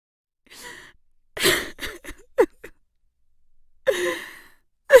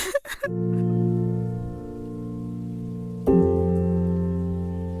My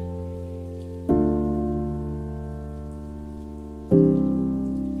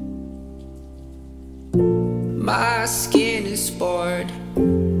skin is bored,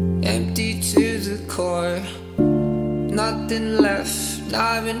 empty to the core. Nothing left,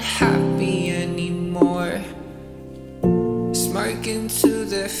 not even happy anymore. Smirking to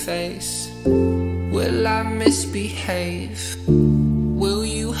their face, will I misbehave? Will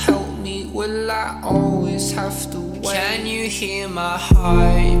you help me? Will I always have to wait? Can you hear my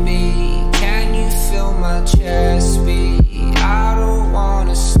heartbeat? Can you feel my chest beat? I don't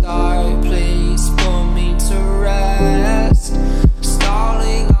wanna start, please put me to rest.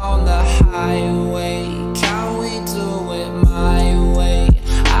 Stalling on the highway, can we do it my way?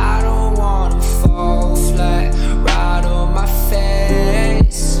 I don't wanna fall flat, right on my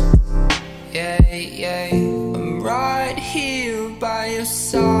face. Yeah, yeah, I'm right here by your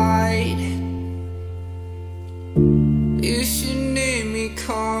side. If you need me,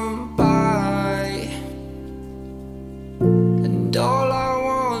 come by. And all I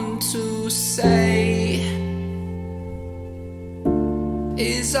want to say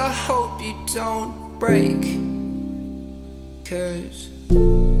is I hope you don't break. 'Cause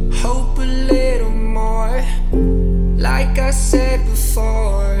hope a little more. Like I said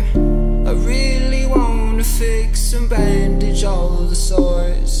before, I really wanna fix and bandage all the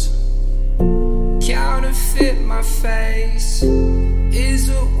sores. Counterfit my face, is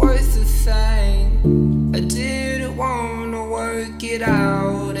it worth a thing? I didn't wanna work it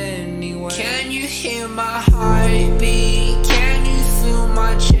out anyway. Can you hear my heartbeat? Can you feel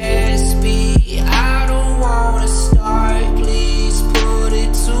my chest beat? I don't wanna start, please put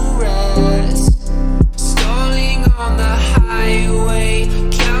it to rest. Stalling on the highway,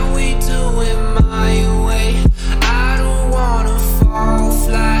 can we do it my way? I don't wanna fall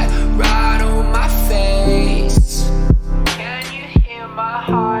flat, right on my face. Can you hear my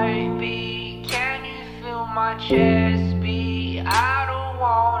heartbeat? Can you feel my chest beat? I don't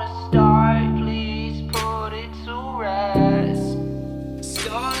wanna